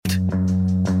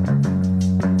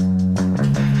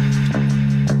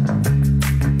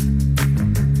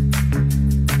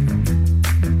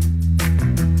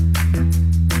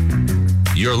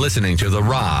You're listening to The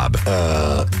Rob.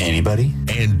 Anybody?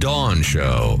 And Dawn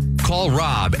Show. Call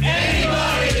Rob.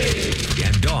 Anybody!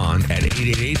 And Dawn at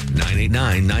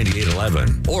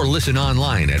 888-989-9811. Or listen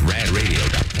online at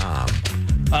radradio.com.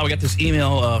 We got this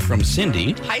email from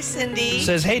Cindy. Hi, Cindy. It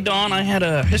says, hey, Dawn, I had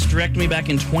a hysterectomy back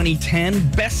in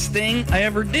 2010. Best thing I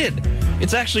ever did.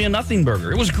 It's actually a nothing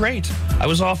burger. It was great. I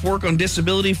was off work on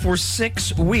disability for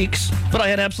 6 weeks, but I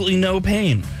had absolutely no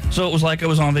pain. So it was like I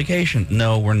was on vacation.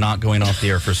 No, we're not going off the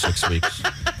air for 6 weeks.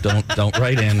 Don't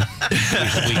write in.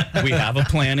 We have a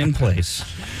plan in place.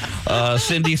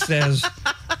 Cindy says,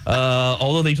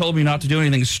 although they told me not to do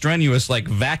anything strenuous like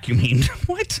vacuuming,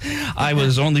 what? I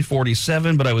was only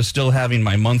 47, but I was still having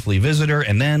my monthly visitor,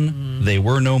 and then they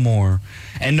were no more.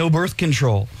 And no birth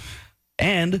control.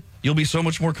 And you'll be so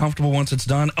much more comfortable once it's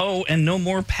done. Oh, and no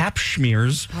more pap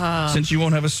smears, since you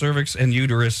won't have a cervix and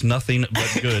uterus, nothing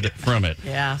but good from it.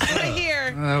 Yeah.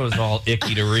 Here. That was all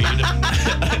icky to read.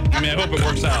 I mean, I hope it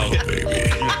works out. Oh, baby.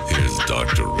 Here's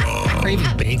Dr. Rob,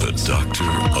 the doctor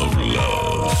of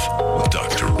love.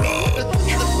 Dr. Rob.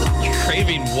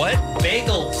 Craving what?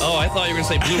 Bagels. Oh, I thought you were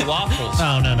going to say blue waffles.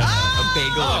 Oh, no. A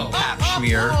bagel and pap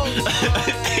smear.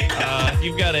 If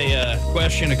you've got a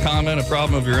question, a comment, a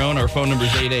problem of your own, our phone number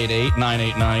is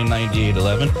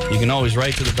 888-989-9811. You can always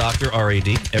write to the doctor, RAD,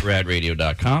 at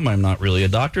radradio.com. I'm not really a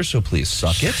doctor, so please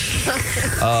suck it.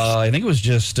 I think it was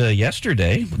just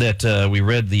yesterday that we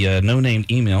read the no-name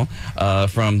email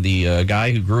from the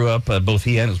guy who grew up, both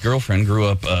he and his girlfriend grew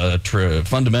up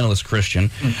fundamentalist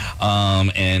Christian.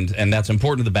 And that's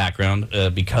important to the background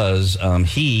because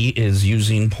he is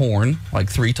using porn like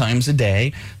 3 times a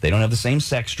day. They don't have the same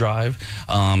sex drive.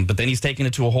 But then he's taking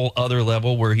it to a whole other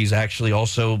level where he's actually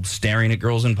also staring at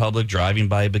girls in public, driving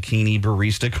by bikini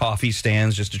barista coffee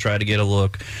stands just to try to get a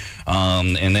look.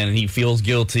 And then he feels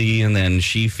guilty, and then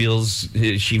she feels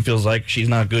like she's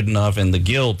not good enough, and the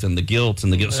guilt.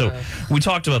 So we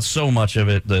talked about so much of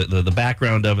it, the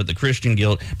background of it, the Christian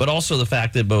guilt, but also the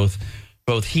fact that both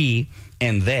he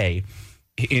and they,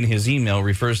 in his email,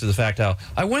 refers to the fact how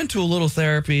I went to a little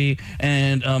therapy,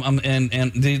 and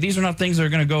these are not things that are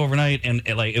going to go overnight, and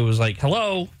it was like,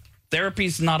 hello,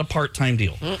 therapy's not a part-time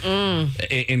deal.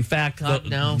 In fact,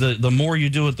 the more you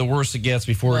do it, the worse it gets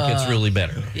before it gets really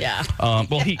better. Yeah.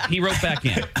 Well, he wrote back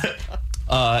in,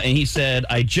 and he said,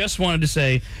 I just wanted to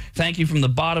say thank you from the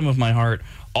bottom of my heart.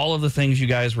 All of the things you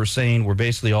guys were saying were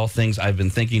basically all things I've been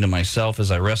thinking to myself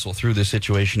as I wrestle through this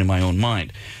situation in my own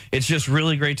mind. It's just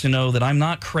really great to know that I'm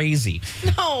not crazy.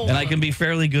 No. And I can be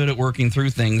fairly good at working through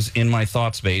things in my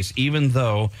thought space, even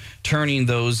though turning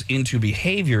those into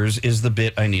behaviors is the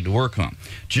bit I need to work on.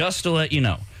 Just to let you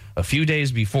know, a few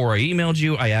days before I emailed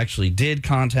you, I actually did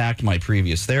contact my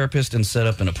previous therapist and set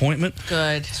up an appointment.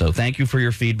 Good. So thank you for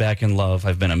your feedback and love.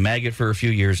 I've been a maggot for a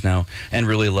few years now and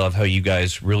really love how you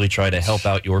guys really try to help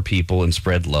out your people and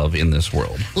spread love in this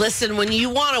world. Listen, when you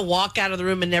want to walk out of the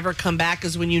room and never come back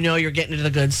is when you know you're getting to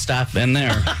the good stuff. Been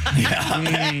there.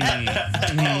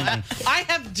 I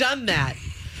have done that.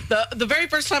 The very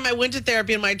first time I went to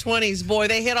therapy in my 20s, boy,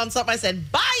 they hit on something. I said,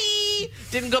 bye.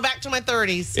 Didn't go back to my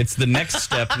 30s. It's the next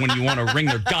step when you want to wring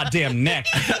their goddamn neck,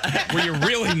 where you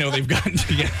really know they've gotten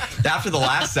to you. After the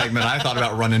last segment, I thought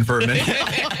about running for a minute. All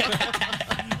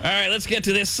right, let's get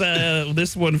to this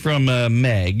one from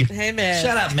Meg. Hey, Meg.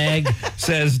 Shut up, Meg.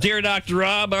 Says, Dear Dr.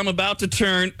 Rob, I'm about to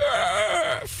turn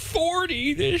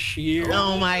 40 this year.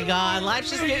 Oh, my God. Life's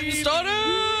just getting started.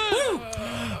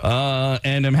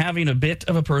 And I'm having a bit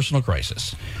of a personal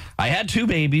crisis. I had 2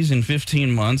 babies in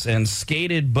 15 months and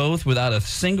skated both without a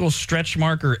single stretch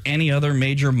mark or any other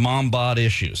major mom bod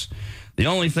issues. The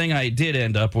only thing I did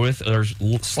end up with are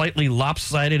slightly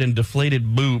lopsided and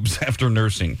deflated boobs after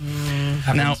nursing.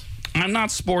 Now, I'm not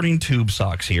sporting tube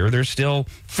socks here. They're still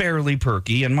fairly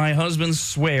perky, and my husband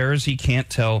swears he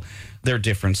can't tell they're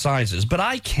different sizes, but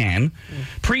I can.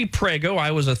 Pre-prego,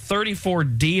 I was a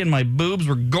 34D, and my boobs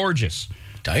were gorgeous.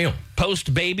 Damn.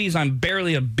 Post babies, I'm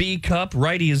barely a B cup.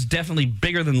 Righty is definitely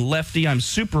bigger than lefty. I'm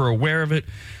super aware of it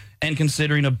and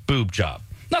considering a boob job.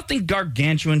 Nothing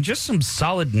gargantuan, just some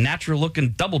solid,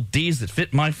 natural-looking double Ds that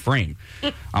fit my frame.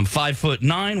 I'm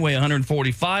 5'9", weigh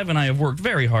 145, and I have worked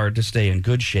very hard to stay in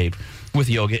good shape with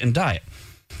yoga and diet.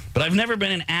 But I've never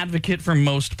been an advocate for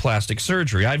most plastic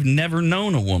surgery. I've never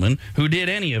known a woman who did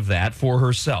any of that for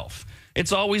herself.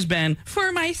 It's always been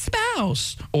for my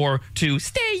spouse or to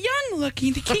stay young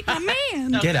looking to keep my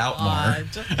man. Get out, Mar.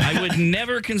 I would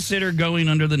never consider going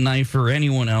under the knife for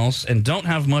anyone else and don't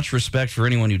have much respect for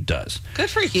anyone who does. Good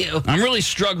for you. I'm really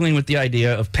struggling with the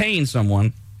idea of paying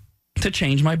someone to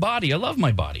change my body. I love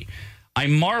my body. I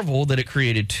marvel that it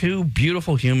created two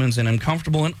beautiful humans and I'm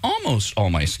comfortable in almost all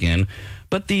my skin,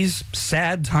 but these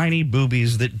sad, tiny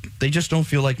boobies that they just don't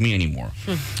feel like me anymore.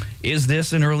 Is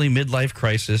this an early midlife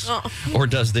crisis, or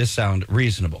does this sound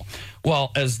reasonable?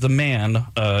 Well, as the man,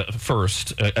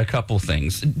 first, a couple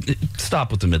things.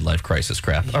 Stop with the midlife crisis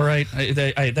crap, all right?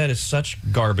 That is such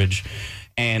garbage.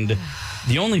 And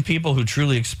the only people who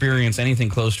truly experience anything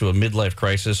close to a midlife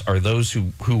crisis are those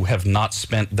who have not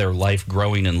spent their life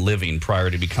growing and living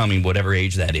prior to becoming whatever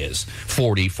age that is,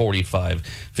 40, 45,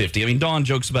 50. I mean, Dawn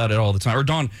jokes about it all the time,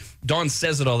 or Dawn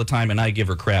says it all the time, and I give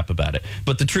her crap about it.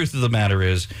 But the truth of the matter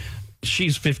is,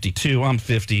 she's 52, I'm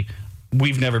 50.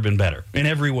 We've never been better in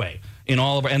every way. In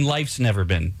all of our, and life's never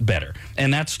been better.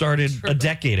 And that started a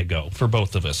decade ago for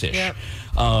both of us-ish. Yep.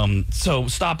 So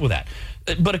stop with that.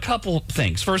 But a couple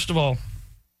things. First of all,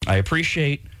 I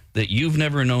appreciate that you've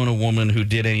never known a woman who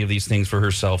did any of these things for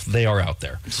herself. They are out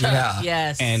there. Yeah.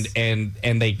 Yes.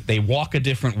 And they walk a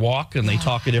different walk and they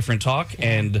talk a different talk.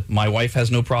 And my wife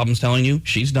has no problems telling you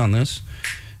she's done this.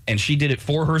 And she did it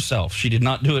for herself. She did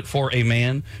not do it for a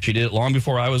man. She did it long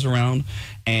before I was around.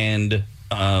 And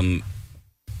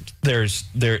there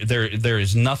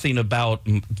is nothing about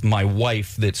my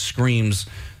wife that screams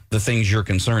the things you're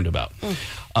concerned about.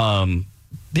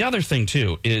 The other thing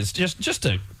too is just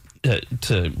to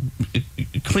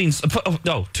clean.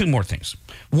 Oh, two more things.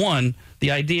 One,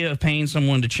 the idea of paying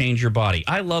someone to change your body.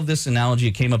 I love this analogy.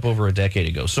 It came up over a decade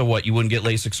ago. So what? You wouldn't get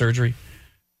LASIK surgery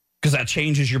because that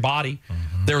changes your body.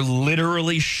 They're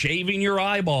literally shaving your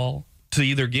eyeball to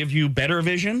either give you better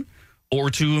vision or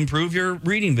to improve your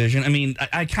reading vision. I mean,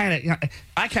 I kind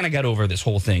of got over this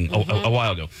whole thing a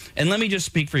while ago. And let me just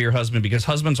speak for your husband, because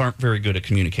husbands aren't very good at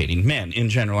communicating. Men, in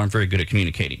general, aren't very good at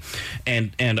communicating.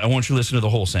 And I want you to listen to the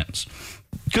whole sentence,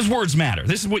 because words matter.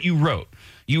 This is what you wrote.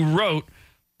 You wrote,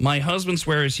 my husband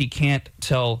swears he can't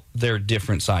tell they're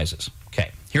different sizes.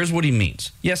 Okay, here's what he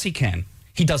means. Yes, he can.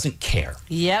 He doesn't care.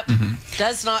 Yep.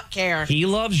 Does not care. He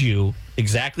loves you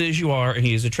exactly as you are, and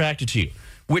he is attracted to you,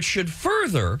 which should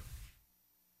further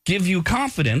give you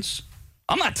confidence.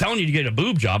 I'm not telling you to get a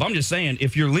boob job. I'm just saying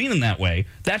if you're leaning that way,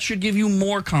 that should give you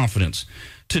more confidence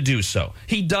to do so.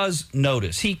 He does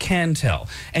notice. He can tell.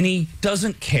 And he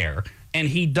doesn't care. And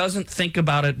he doesn't think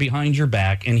about it behind your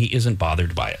back, and he isn't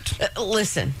bothered by it.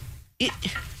 Listen,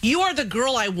 you are the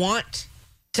girl I want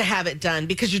to have it done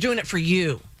because you're doing it for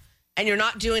you. And you're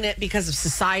not doing it because of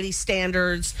society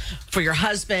standards, for your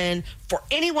husband, for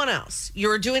anyone else.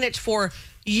 You're doing it for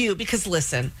you because,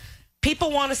 listen,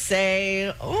 people want to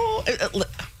say,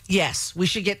 yes, we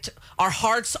should get our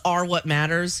hearts are what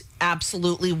matters.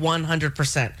 Absolutely,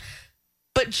 100%.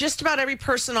 But just about every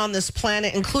person on this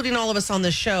planet, including all of us on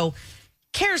this show,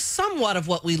 cares somewhat of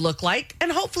what we look like.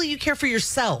 And hopefully you care for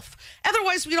yourself.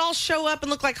 Otherwise, we'd all show up and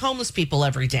look like homeless people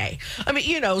every day. I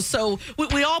mean, so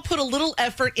we all put a little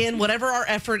effort in, whatever our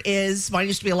effort is. Mine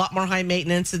used to be a lot more high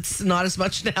maintenance. It's not as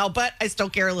much now, but I still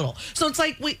care a little. So it's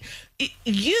like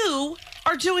you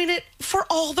are doing it for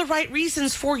all the right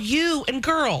reasons for you. And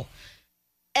girl,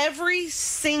 every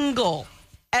single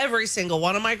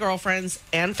one of my girlfriends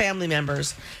and family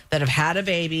members that have had a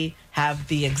baby have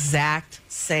the exact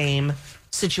same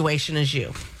situation as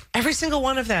you. Every single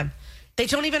one of them. They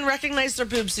don't even recognize their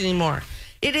boobs anymore.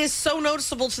 It is so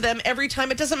noticeable to them every time.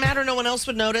 It doesn't matter. No one else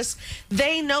would notice.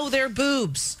 They know their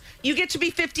boobs. You get to be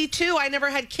 52. I never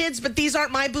had kids, but these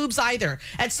aren't my boobs either.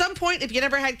 At some point, if you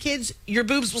never had kids, your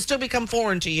boobs will still become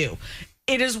foreign to you.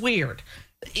 It is weird.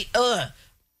 I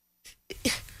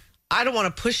don't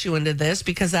want to push you into this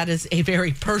because that is a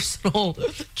very personal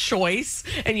choice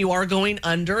and you are going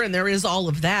under and there is all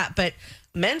of that. But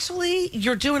mentally,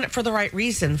 you're doing it for the right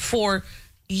reason, for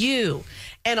you.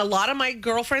 And a lot of my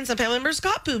girlfriends and family members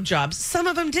got boob jobs. Some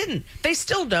of them didn't. They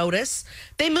still notice.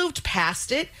 They moved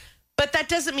past it. But that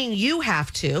doesn't mean you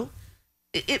have to.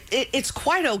 It's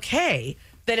quite okay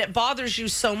that it bothers you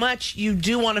so much you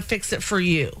do want to fix it for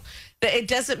you. It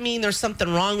doesn't mean there's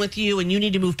something wrong with you and you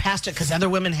need to move past it because other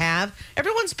women have.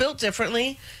 Everyone's built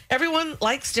differently. Everyone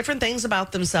likes different things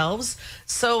about themselves.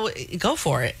 So go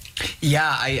for it.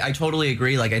 Yeah, I totally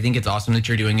agree. Like, I think it's awesome that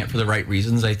you're doing it for the right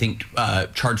reasons. I think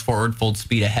charge forward, full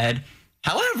speed ahead.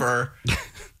 However,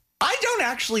 I don't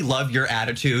actually love your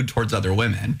attitude towards other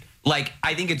women. Like,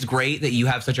 I think it's great that you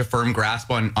have such a firm grasp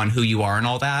on who you are and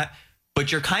all that,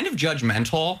 but you're kind of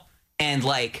judgmental. And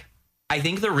like, I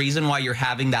think the reason why you're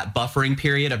having that buffering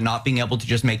period of not being able to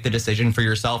just make the decision for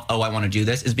yourself, oh, I want to do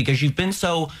this, is because you've been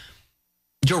so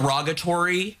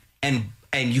derogatory and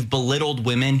you've belittled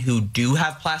women who do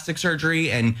have plastic surgery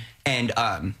and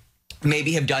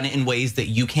maybe have done it in ways that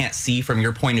you can't see from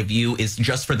your point of view is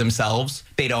just for themselves.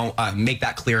 They don't make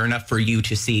that clear enough for you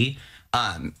to see.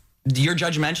 You're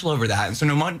judgmental over that. And so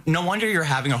no wonder you're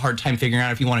having a hard time figuring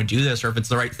out if you want to do this or if it's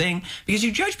the right thing, because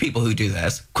you judge people who do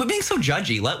this. Quit being so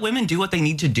judgy. Let women do what they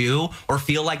need to do or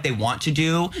feel like they want to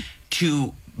do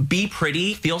to be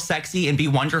pretty, feel sexy, and be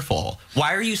wonderful.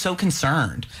 Why are you so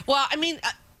concerned? Well, I mean,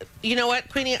 you know what,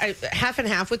 Queenie, half and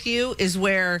half with you is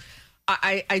where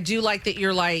I do like that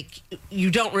you're like,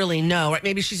 you don't really know, right?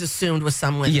 Maybe she's assumed with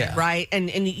some women, Yeah. right? And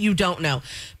you don't know.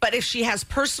 But if she has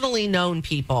personally known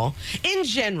people, in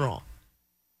general,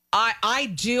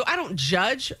 I don't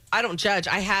judge.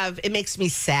 It makes me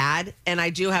sad, and I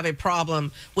do have a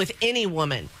problem with any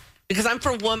woman. Because I'm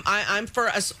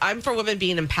for women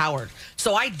being empowered.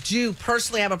 So I do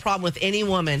personally have a problem with any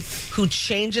woman who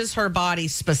changes her body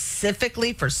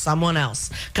specifically for someone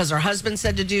else. Because her husband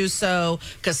said to do so,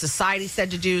 because society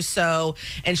said to do so,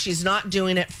 and she's not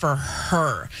doing it for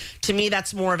her. To me,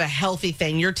 that's more of a healthy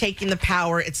thing. You're taking the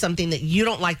power. It's something that you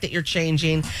don't like that you're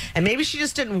changing. And maybe she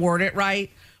just didn't word it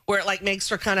right, where it like makes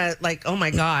her kind of like, oh my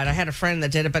God, I had a friend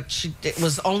that did it, but it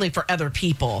was only for other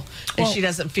people. And she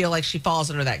doesn't feel like she falls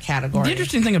under that category. The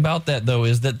interesting thing about that, though,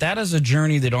 is that is a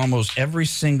journey that almost every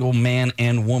single man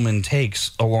and woman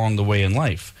takes along the way in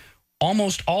life.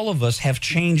 Almost all of us have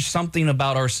changed something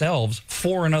about ourselves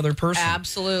for another person.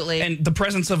 Absolutely. And the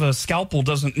presence of a scalpel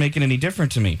doesn't make it any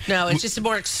different to me. No, it's just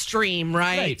more extreme,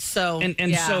 right? So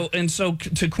so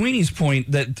to Queenie's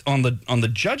point, that on the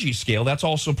judgy scale, that's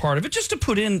also part of it. Just to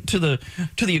put into the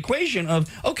equation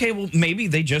of, okay, well, maybe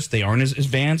they aren't as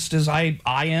advanced as I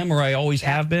am or I always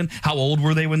have been. How old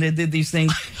were they when they did these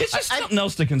things? It's just something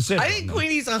else to consider. I think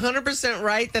Queenie's 100%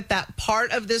 right that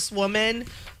part of this woman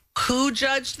who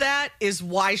judged that is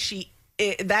why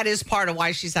that is part of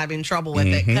why she's having trouble with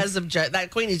it, because of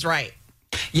that. Queenie's right.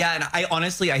 Yeah, and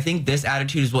I think this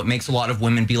attitude is what makes a lot of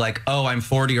women be like, oh, I'm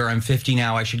 40 or I'm 50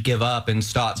 now, I should give up and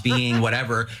stop being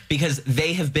whatever, because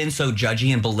they have been so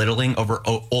judgy and belittling over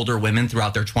older women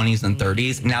throughout their 20s and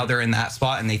 30s. Now they're in that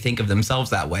spot and they think of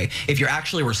themselves that way. If you're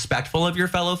actually respectful of your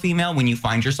fellow female when you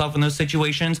find yourself in those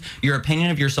situations, your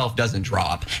opinion of yourself doesn't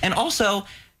drop. And also,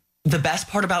 the best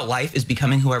part about life is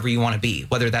becoming whoever you want to be,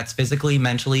 whether that's physically,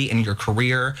 mentally, in your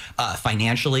career,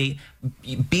 financially.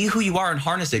 Be who you are and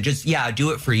harness it. Just, do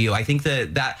it for you. I think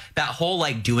that whole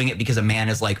like doing it because a man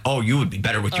is like, oh, you would be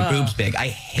better with your boobs big. I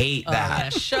hate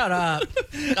that. Yeah, shut up.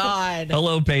 God.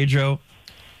 Hello, Pedro.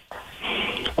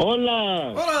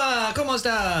 Hola. Hola, ¿cómo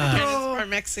está? We're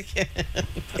Mexican.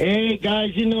 Hey,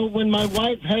 guys, when my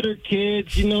wife had her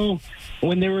kids,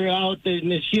 when they were out,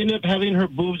 she ended up having her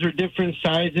boobs were different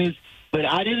sizes. But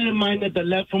I didn't mind that the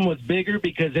left one was bigger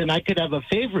because then I could have a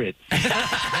favorite. Dr.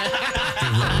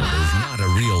 Rob is not a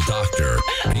real doctor.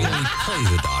 He only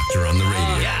plays a doctor on the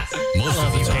radio. Most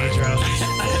of the time, he's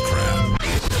full crap.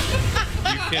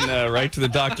 You can write to the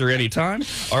doctor anytime.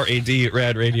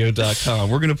 RAD@radradio.com.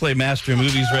 We're going to play Master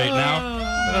Movies right now.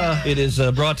 It is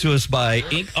brought to us by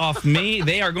Ink Off Me.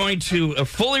 They are going to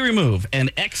fully remove an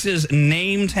ex's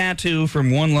name tattoo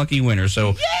from one lucky winner.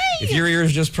 So if your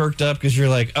ears just perked up because you're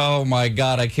like, oh my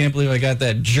God, I can't believe I got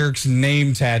that jerk's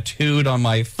name tattooed on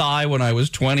my thigh when I was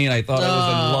 20 and I thought I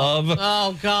was in love.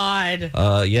 Oh God.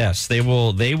 Yes, they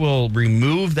will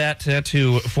remove that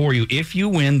tattoo for you if you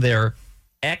win their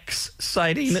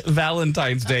exciting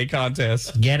Valentine's Day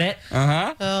contest. Get it?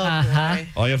 Oh, boy.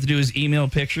 All you have to do is email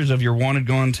pictures of your wanted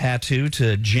gone tattoo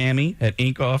to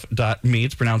Jamie@inkoff.me.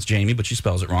 It's pronounced Jamie, but she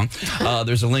spells it wrong.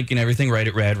 There's a link and everything right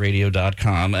at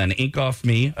radradio.com. And Ink Off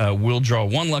Me will draw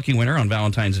one lucky winner on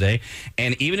Valentine's Day.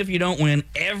 And even if you don't win,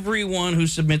 everyone who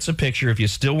submits a picture, if you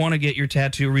still want to get your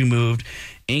tattoo removed,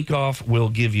 Ink Off will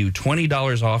give you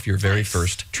 $20 off your very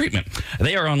first treatment.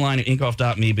 They are online at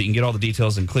inkoff.me, but you can get all the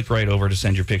details and click right over to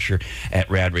send your picture at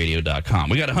radradio.com.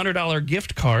 We got a $100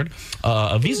 gift card,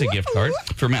 a Visa gift card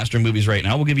for Master Movies right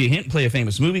now. We'll give you a hint, play a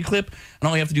famous movie clip, and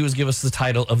all you have to do is give us the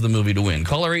title of the movie to win.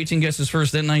 Caller 18 guesses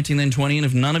first, then 19, then 20, and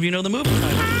if none of you know the movie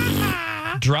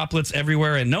title, droplets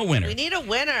everywhere and no winner. We need a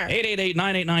winner.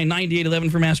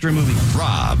 888-989-9811 for Master of Movies.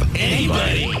 Rob,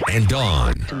 anybody, and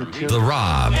Dawn. The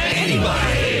Rob,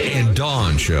 anybody, and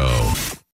Dawn Show.